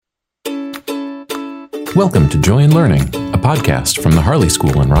Welcome to Joy in Learning, a podcast from the Harley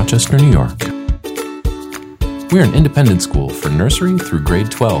School in Rochester, New York. We're an independent school for nursery through grade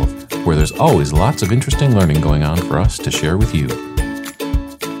 12, where there's always lots of interesting learning going on for us to share with you.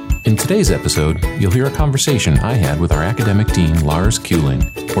 In today's episode, you'll hear a conversation I had with our academic dean, Lars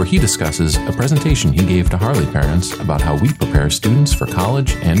Kuehling, where he discusses a presentation he gave to Harley parents about how we prepare students for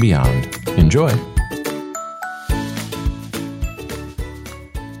college and beyond. Enjoy!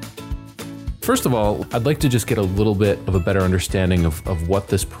 First of all, I'd like to just get a little bit of a better understanding of what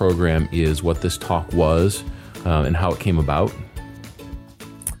this program is, what this talk was, and how it came about.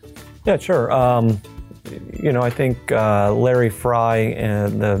 Yeah, sure. I think Larry Fry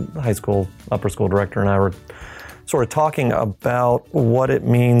and the high school, upper school director and I were sort of talking about what it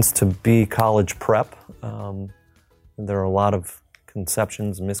means to be college prep. There are a lot of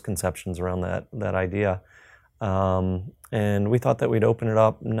conceptions, misconceptions around that idea. And we thought that we'd open it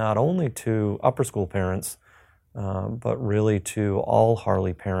up not only to upper school parents, but really to all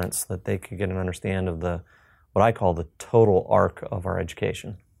Harley parents, that they could get an understanding of what I call the total arc of our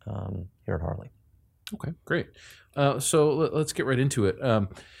education here at Harley. Okay, great. So let's get right into it.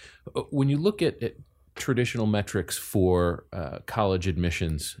 When you look at traditional metrics for college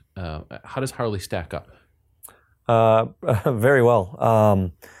admissions, how does Harley stack up? Very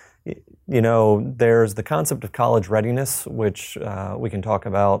well. There's the concept of college readiness, which we can talk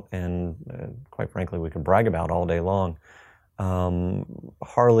about and, quite frankly, we can brag about all day long.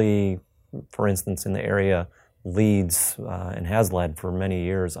 Harley, for instance, in the area leads and has led for many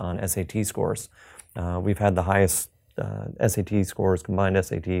years on SAT scores. We've had the highest SAT scores, combined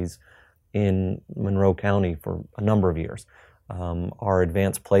SATs, in Monroe County for a number of years. Our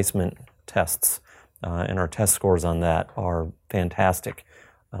advanced placement tests and our test scores on that are fantastic.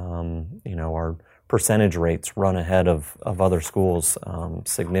 Our percentage rates run ahead of other schools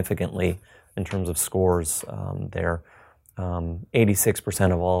significantly in terms of scores there.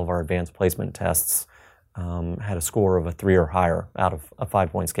 86% of all of our advanced placement tests had a score of a 3 or higher out of a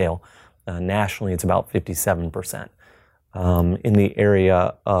 5-point scale. Nationally, it's about 57%. In the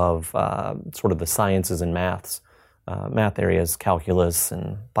area of sort of the sciences and math areas, calculus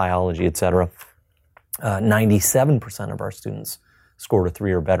and biology, etc., 97% of our students scored a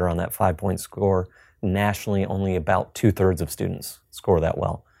 3 or better on that 5-point score. Nationally, only about 2/3 of students score that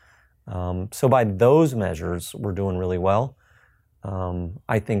well. So by those measures, we're doing really well.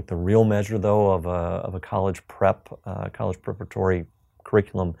 I think the real measure, though, of a college preparatory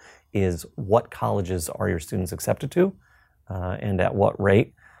curriculum is what colleges are your students accepted to and at what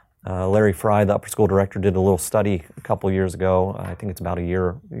rate. Larry Fry, the upper school director, did a little study a couple years ago. I think it's about a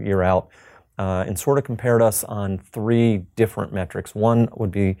year out. And sort of compared us on 3 different metrics. One would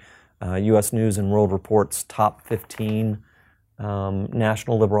be U.S. News and World Report's top 15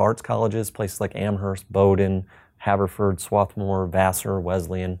 national liberal arts colleges, places like Amherst, Bowdoin, Haverford, Swarthmore, Vassar,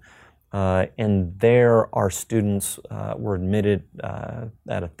 Wesleyan. And there our students were admitted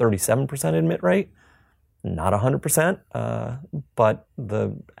at a 37% admit rate. Not 100%, but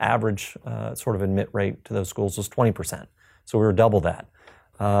the average sort of admit rate to those schools was 20%. So we were double that.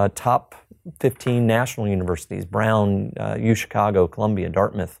 Top 15 national universities: Brown, UChicago, Columbia,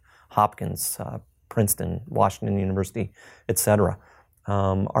 Dartmouth, Hopkins, Princeton, Washington University, etc.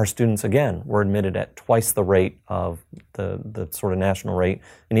 Our students, again, were admitted at twice the rate of the sort of national rate,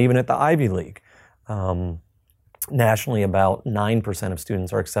 and even at the Ivy League. Nationally, about 9% of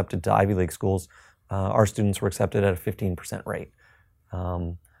students are accepted to Ivy League schools. Our students were accepted at a 15% rate.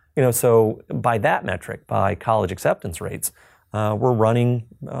 So by that metric, by college acceptance rates, we're running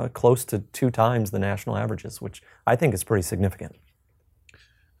close to 2 times the national averages, which I think is pretty significant.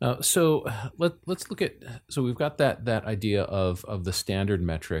 So let's look at, so we've got that idea of the standard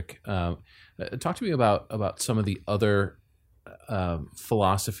metric. Talk to me about some of the other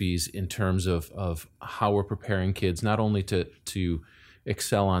philosophies in terms of how we're preparing kids, not only to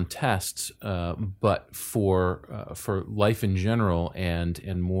excel on tests, but for life in general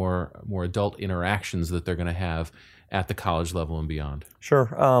and more adult interactions that they're going to have at the college level and beyond.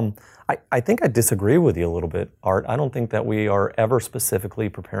 Sure. I think I disagree with you a little bit, Art. I don't think that we are ever specifically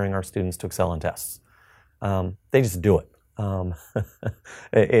preparing our students to excel on tests. They just do it.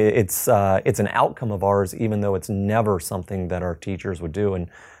 It's an outcome of ours, even though it's never something that our teachers would do. And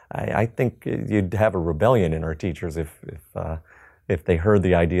I think you'd have a rebellion in our teachers if they heard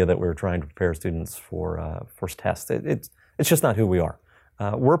the idea that we were trying to prepare students for tests. It's just not who we are.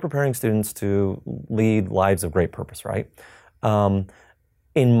 We're preparing students to lead lives of great purpose, right?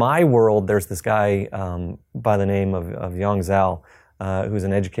 In my world, there's this guy by the name of Yang Zhao, who's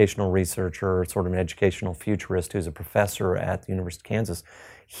an educational researcher, sort of an educational futurist, who's a professor at the University of Kansas.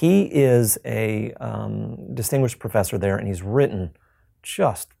 He is a distinguished professor there, and he's written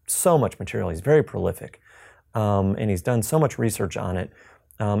just so much material. He's very prolific, and he's done so much research on it.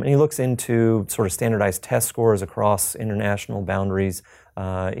 And he looks into sort of standardized test scores across international boundaries.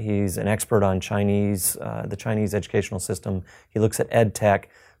 He's an expert on the Chinese educational system. He looks at ed tech.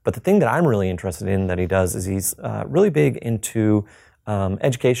 But the thing that I'm really interested in that he does is he's really big into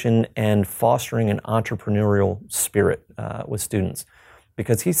education and fostering an entrepreneurial spirit with students.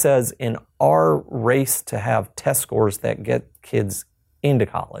 Because he says in our race to have test scores that get kids into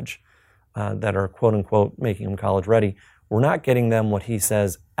college, that are quote unquote making them college ready, we're not getting them what he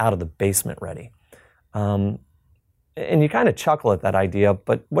says out of the basement ready. And you kind of chuckle at that idea,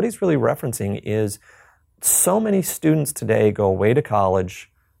 but what he's really referencing is so many students today go away to college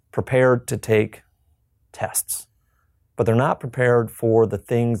prepared to take tests, but they're not prepared for the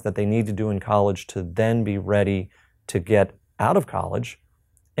things that they need to do in college to then be ready to get out of college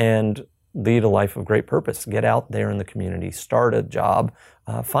and lead a life of great purpose, get out there in the community, start a job,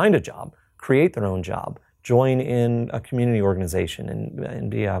 find a job, create their own job, join in a community organization and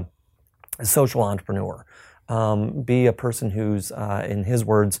be a social entrepreneur, be a person who's, in his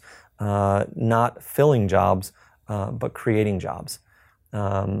words, not filling jobs, but creating jobs.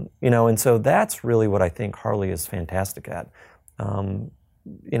 And so that's really what I think Harley is fantastic at.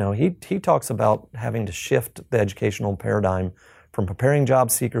 He talks about having to shift the educational paradigm from preparing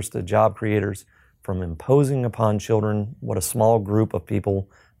job seekers to job creators, from imposing upon children what a small group of people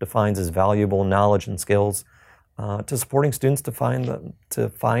defines as valuable knowledge and skills, to supporting students to find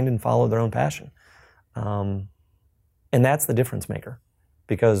and follow their own passion. And that's the difference maker,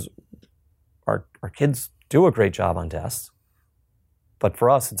 because our kids do a great job on tests, but for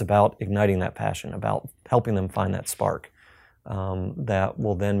us, it's about igniting that passion, about helping them find that spark that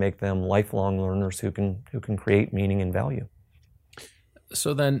will then make them lifelong learners who can create meaning and value.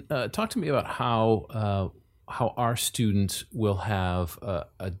 So then, talk to me about how our students will have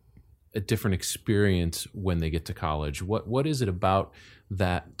a different experience when they get to college. What is it about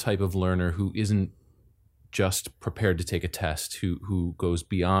that type of learner who isn't just prepared to take a test, who goes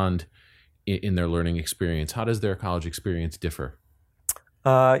beyond in their learning experience? How does their college experience differ?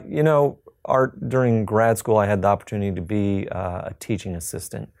 During grad school, I had the opportunity to be a teaching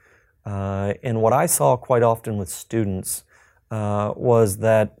assistant. And what I saw quite often with students was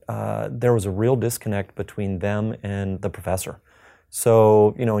that there was a real disconnect between them and the professor.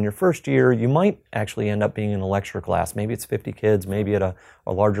 So, in your first year, you might actually end up being in a lecture class. Maybe it's 50 kids. Maybe at a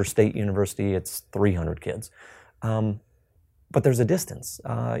larger state university, it's 300 kids. But there's a distance.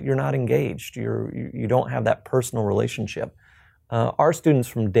 You're not engaged. You don't have that personal relationship. Our students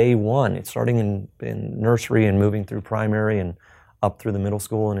from day one, starting in nursery and moving through primary and up through the middle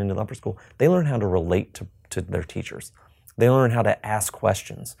school and into the upper school, they learn how to relate to their teachers. They learn how to ask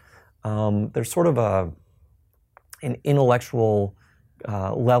questions. There's sort of an intellectual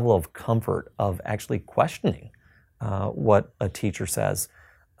level of comfort of actually questioning what a teacher says.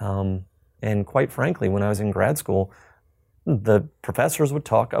 And quite frankly, when I was in grad school, the professors would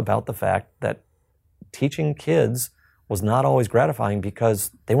talk about the fact that teaching kids was not always gratifying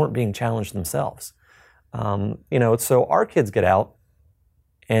because they weren't being challenged themselves. So our kids get out,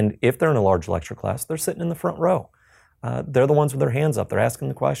 and if they're in a large lecture class, they're sitting in the front row. They're the ones with their hands up. They're asking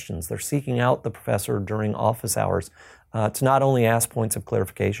the questions. They're seeking out the professor during office hours to not only ask points of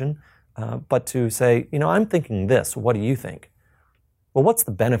clarification, but to say, I'm thinking this. What do you think? Well, what's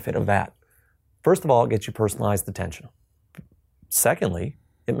the benefit of that? First of all, it gets you personalized attention. Secondly,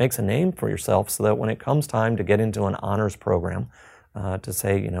 it makes a name for yourself so that when it comes time to get into an honors program, to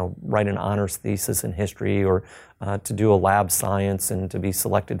say, write an honors thesis in history, or to do a lab science and to be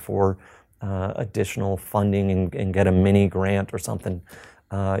selected for additional funding and get a mini grant or something,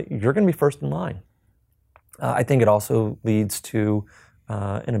 you're going to be first in line. I think it also leads to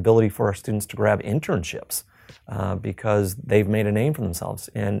an ability for our students to grab internships because they've made a name for themselves.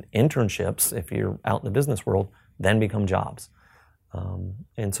 And internships, if you're out in the business world, then become jobs.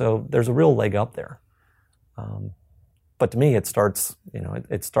 And so there's a real leg up there. But to me, it starts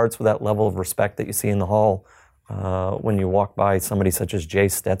with that level of respect that you see in the hall when you walk by somebody such as Jay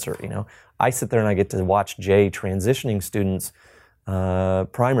Stetzer. I sit there and I get to watch Jay transitioning students,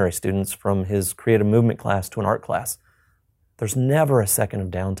 primary students, from his creative movement class to an art class. There's never a second of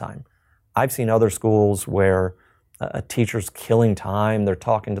downtime. I've seen other schools where a teacher's killing time, they're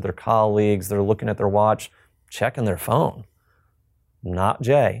talking to their colleagues, they're looking at their watch, checking their phone. Not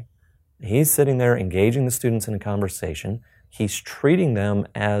Jay. He's sitting there engaging the students in a conversation. He's treating them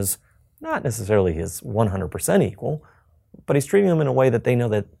as not necessarily his 100% equal, but he's treating them in a way that they know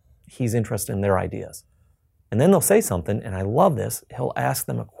that he's interested in their ideas. And then they'll say something, and I love this, he'll ask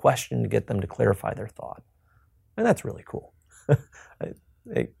them a question to get them to clarify their thought. And that's really cool. A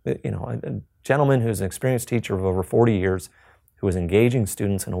gentleman who's an experienced teacher of over 40 years who is engaging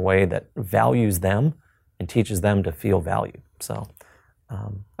students in a way that values them and teaches them to feel valued. So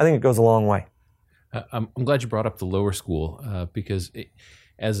I think it goes a long way. I'm glad you brought up the lower school because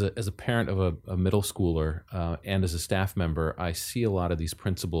as a parent of a middle schooler and as a staff member, I see a lot of these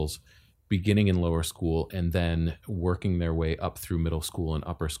principles beginning in lower school and then working their way up through middle school and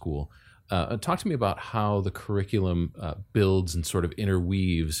upper school. Talk to me about how the curriculum builds and sort of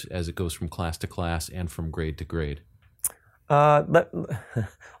interweaves as it goes from class to class and from grade to grade.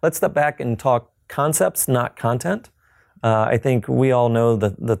 Let's step back and talk concepts, not content. I think we all know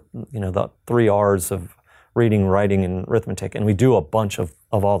the 3 R's of reading, writing, and arithmetic, and we do a bunch of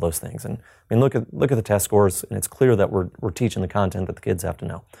all those things. And I mean, look at the test scores, and it's clear that we're teaching the content that the kids have to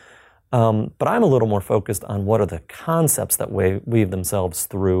know. But I'm a little more focused on what are the concepts that weave themselves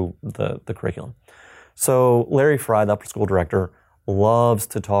through the curriculum. So Larry Fry, the upper school director, loves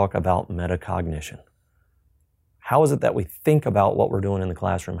to talk about metacognition. How is it that we think about what we're doing in the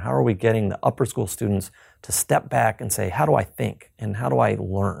classroom? How are we getting the upper school students to step back and say, how do I think and how do I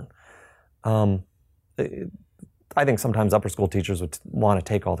learn? I think sometimes upper school teachers would want to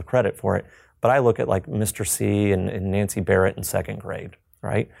take all the credit for it, but I look at like Mr. C and Nancy Barrett in second grade,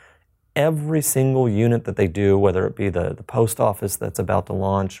 right? Every single unit that they do, whether it be the post office that's about to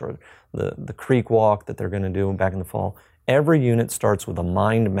launch or the creek walk that they're going to do back in the fall, every unit starts with a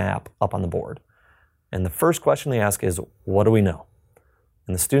mind map up on the board. And the first question they ask is, what do we know?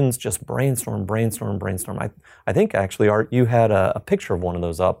 And the students just brainstorm. I think actually, Art, you had a picture of one of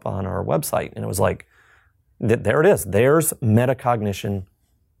those up on our website, and it was like, there it is. There's metacognition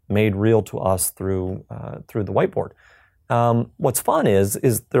made real to us through the whiteboard. What's fun is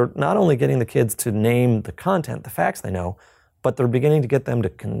they're not only getting the kids to name the content, the facts they know, but they're beginning to get them to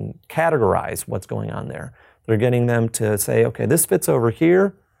categorize what's going on there. They're getting them to say, okay, this fits over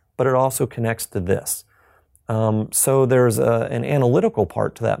here, but it also connects to this. So there's an analytical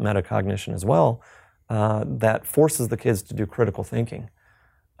part to that metacognition as well that forces the kids to do critical thinking.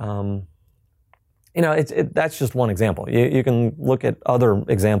 That's just one example. You can look at other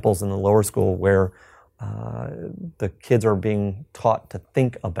examples in the lower school where the kids are being taught to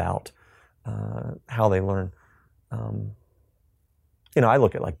think about how they learn. I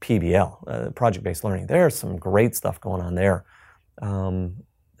look at like PBL, project-based learning. There's some great stuff going on there. Amy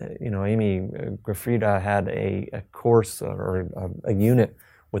Graffita had a course or a unit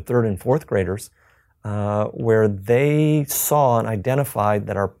with 3rd and 4th graders where they saw and identified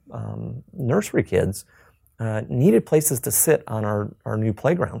that our nursery kids needed places to sit on our new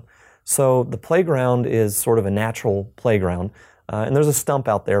playground. So the playground is sort of a natural playground, and there's a stump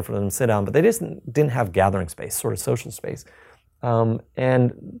out there for them to sit on, but they just didn't have gathering space, sort of social space.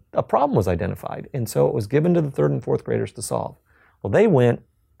 And a problem was identified, and so it was given to the 3rd and 4th graders to solve. Well, they went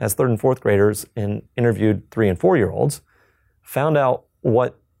as 3rd and 4th graders and interviewed 3 and 4-year-olds, found out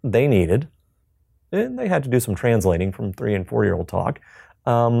what they needed, and they had to do some translating from 3 and 4-year-old talk,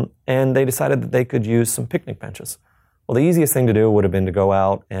 and they decided that they could use some picnic benches. Well, the easiest thing to do would have been to go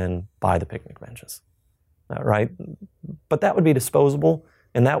out and buy the picnic benches, right? But that would be disposable,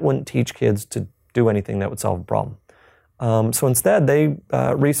 and that wouldn't teach kids to do anything that would solve a problem. So instead, they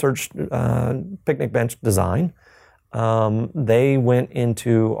researched picnic bench design. They went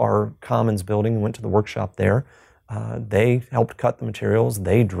into our Commons building, went to the workshop there. They helped cut the materials.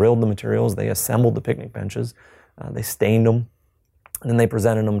 They drilled the materials. They assembled the picnic benches. They stained them, and then they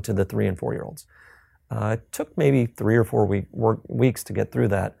presented them to the 3 and 4-year-olds. It took maybe 3 or 4 weeks to get through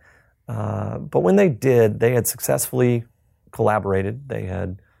that. But when they did, they had successfully collaborated. They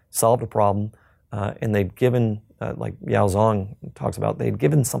had solved a problem, and they'd given, like Yao Zong talks about, they'd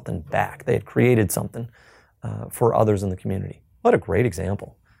given something back. They had created something for others in the community. What a great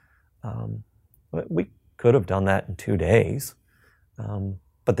example. We could have done that in 2 days,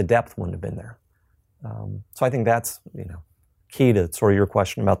 but the depth wouldn't have been there. So I think that's, key to sort of your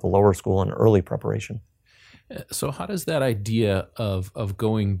question about the lower school and early preparation. So how does that idea of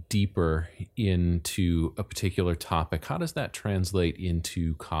going deeper into a particular topic, how does that translate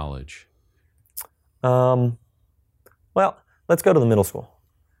into college? Well, let's go to the middle school.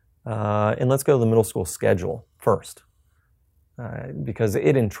 And let's go to the middle school schedule first, because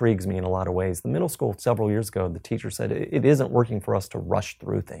it intrigues me in a lot of ways. The middle school, several years ago, the teacher said, it isn't working for us to rush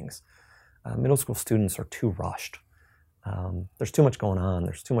through things. Middle school students are too rushed. There's too much going on.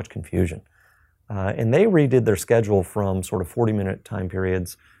 There's too much confusion. And they redid their schedule from sort of 40-minute time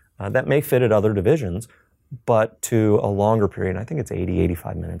periods that may fit at other divisions, but to a longer period. I think it's 80,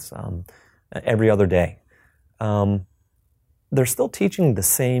 85 minutes every other day. they're still teaching the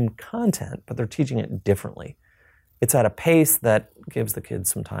same content, but they're teaching it differently. It's at a pace that gives the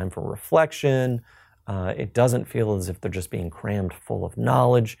kids some time for reflection. It doesn't feel as if they're just being crammed full of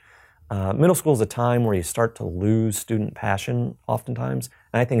knowledge. Middle school is a time where you start to lose student passion oftentimes,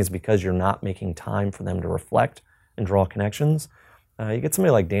 and I think it's because you're not making time for them to reflect and draw connections. You get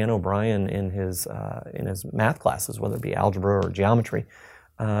somebody like Dan O'Brien in his math classes, whether it be algebra or geometry,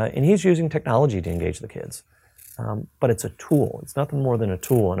 and he's using technology to engage the kids. But it's a tool. It's nothing more than a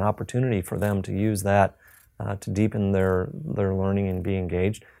tool, an opportunity for them to use that to deepen their learning and be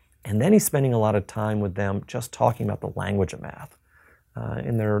engaged. And then he's spending a lot of time with them just talking about the language of math.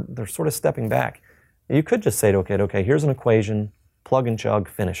 And they're sort of stepping back. You could just say to a kid, okay, here's an equation, plug and chug,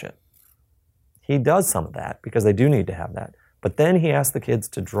 finish it. He does some of that because they do need to have that. But then he asks the kids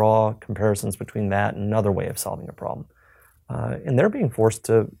to draw comparisons between that and another way of solving a problem. And they're being forced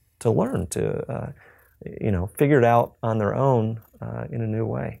to learn, to figure it out on their own in a new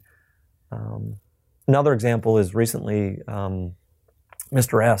way. Another example is recently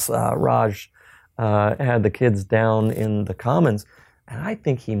Mr. S, Raj, had the kids down in the Commons, and I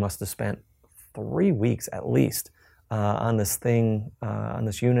think he must have spent 3 weeks at least on this thing, on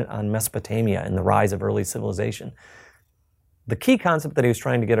this unit on Mesopotamia and the rise of early civilization. The key concept that he was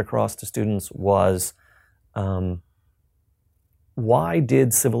trying to get across to students was, why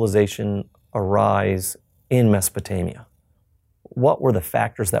did civilization arise in Mesopotamia? What were the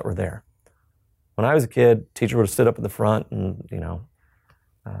factors that were there? When I was a kid, teacher would have stood up at the front and,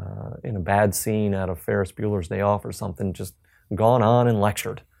 in a bad scene out of Ferris Bueller's Day Off or something, just gone on and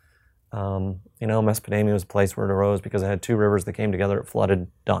lectured. Mesopotamia was a place where it arose because it had two rivers that came together, it flooded,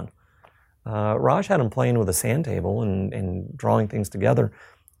 done. Raj had him playing with a sand table and drawing things together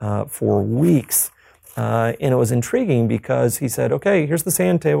for weeks. And it was intriguing because he said, okay, here's the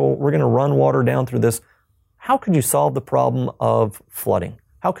sand table. We're going to run water down through this. How could you solve the problem of flooding?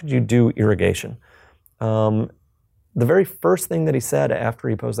 How could you do irrigation? The very first thing that he said after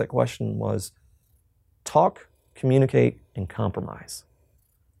he posed that question was, talk, communicate, and compromise.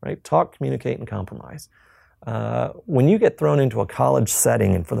 Right? Talk, communicate, and compromise. When you get thrown into a college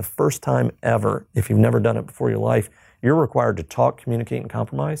setting, and for the first time ever, if you've never done it before in your life, you're required to talk, communicate, and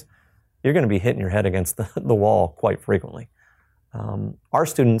compromise, you're going to be hitting your head against the wall quite frequently. Our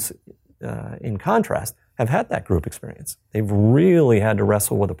students, in contrast, have had that group experience. They've really had to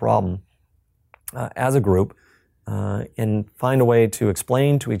wrestle with a problem as a group and find a way to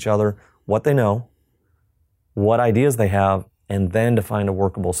explain to each other what they know, what ideas they have, and then to find a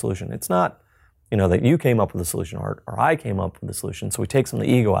workable solution. It's not, that you came up with a solution or I came up with a solution, so we take some of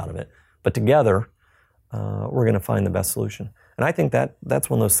the ego out of it. But together, we're going to find the best solution. And I think that's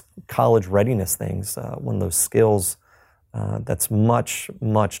one of those college readiness things, one of those skills that's much,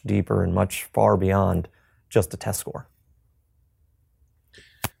 much deeper and much far beyond just a test score.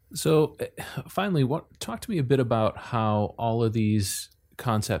 So finally, talk to me a bit about how all of these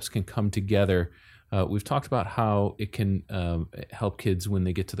concepts can come together. We've talked about how it can help kids when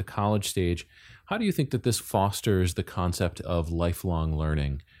they get to the college stage. How do you think that this fosters the concept of lifelong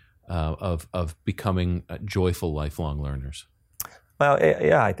learning, of becoming joyful lifelong learners? Well,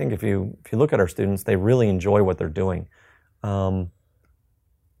 yeah, I think if you look at our students, they really enjoy what they're doing. At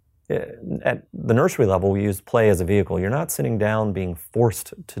the nursery level, we use play as a vehicle. You're not sitting down being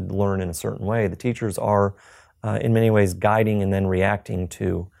forced to learn in a certain way. The teachers are, in many ways, guiding and then reacting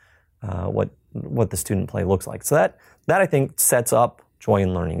to what the student play looks like. So that I think sets up joy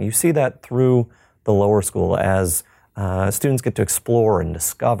in learning. You see that through the lower school as students get to explore and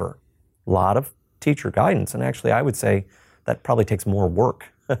discover. A lot of teacher guidance, and actually I would say that probably takes more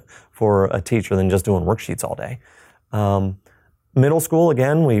work for a teacher than just doing worksheets all day. Middle school,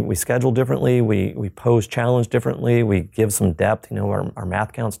 again, we schedule differently, we pose challenge differently, we give some depth. Our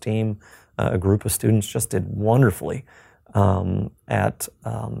math counts team, a group of students just did wonderfully at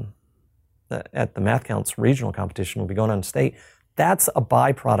the Math Counts regional competition. We'll be going on state. That's a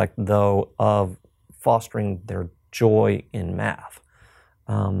byproduct, though, of fostering their joy in math.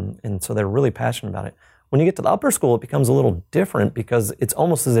 And so they're really passionate about it. When you get to the upper school, it becomes a little different because it's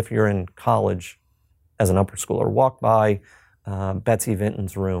almost as if you're in college as an upper schooler. Walk by Betsy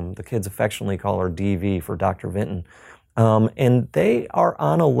Vinton's room. The kids affectionately call her DV for Dr. Vinton. And they are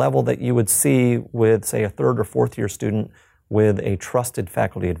on a level that you would see with, say, a third or fourth year student with a trusted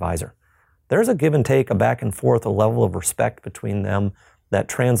faculty advisor. There's a give and take, a back and forth, a level of respect between them that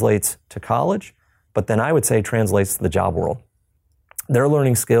translates to college, but then I would say translates to the job world. They're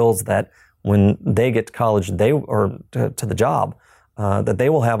learning skills that when they get to college, to the job, that they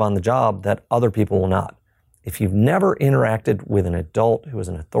will have on the job that other people will not. If you've never interacted with an adult who is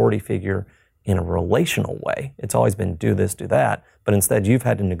an authority figure in a relational way. It's always been do this, do that, but instead you've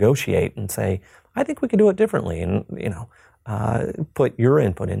had to negotiate and say, I think we could do it differently, and put your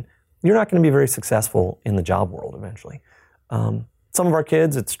input in. You're not going to be very successful in the job world eventually. Some of our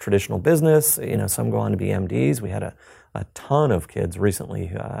kids, it's traditional business. Some go on to be MDs. We had a ton of kids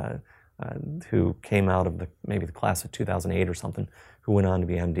recently who came out of maybe the class of 2008 or something, who went on to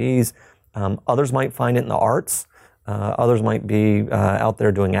be MDs. Others might find it in the arts. Others might be out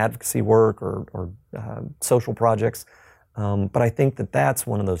there doing advocacy work or social projects. But I think that's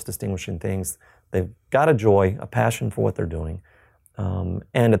one of those distinguishing things. They've got a joy, a passion for what they're doing.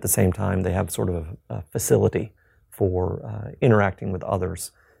 And at the same time, they have sort of a facility for interacting with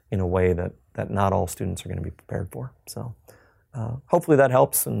others in a way that not all students are going to be prepared for. So hopefully that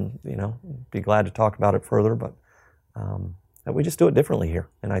helps, and be glad to talk about it further, but we just do it differently here,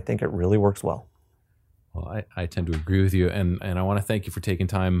 and I think it really works well. Well, I tend to agree with you, and I want to thank you for taking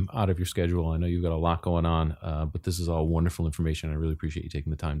time out of your schedule. I know you've got a lot going on, but this is all wonderful information. I really appreciate you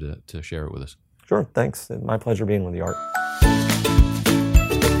taking the time to share it with us. Sure, thanks. My pleasure being with you, Art.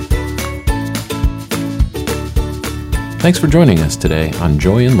 Thanks for joining us today on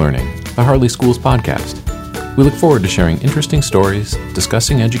Joy in Learning, the Harley Schools podcast. We look forward to sharing interesting stories,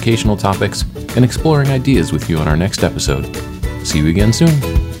 discussing educational topics, and exploring ideas with you on our next episode. See you again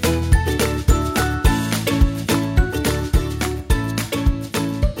soon.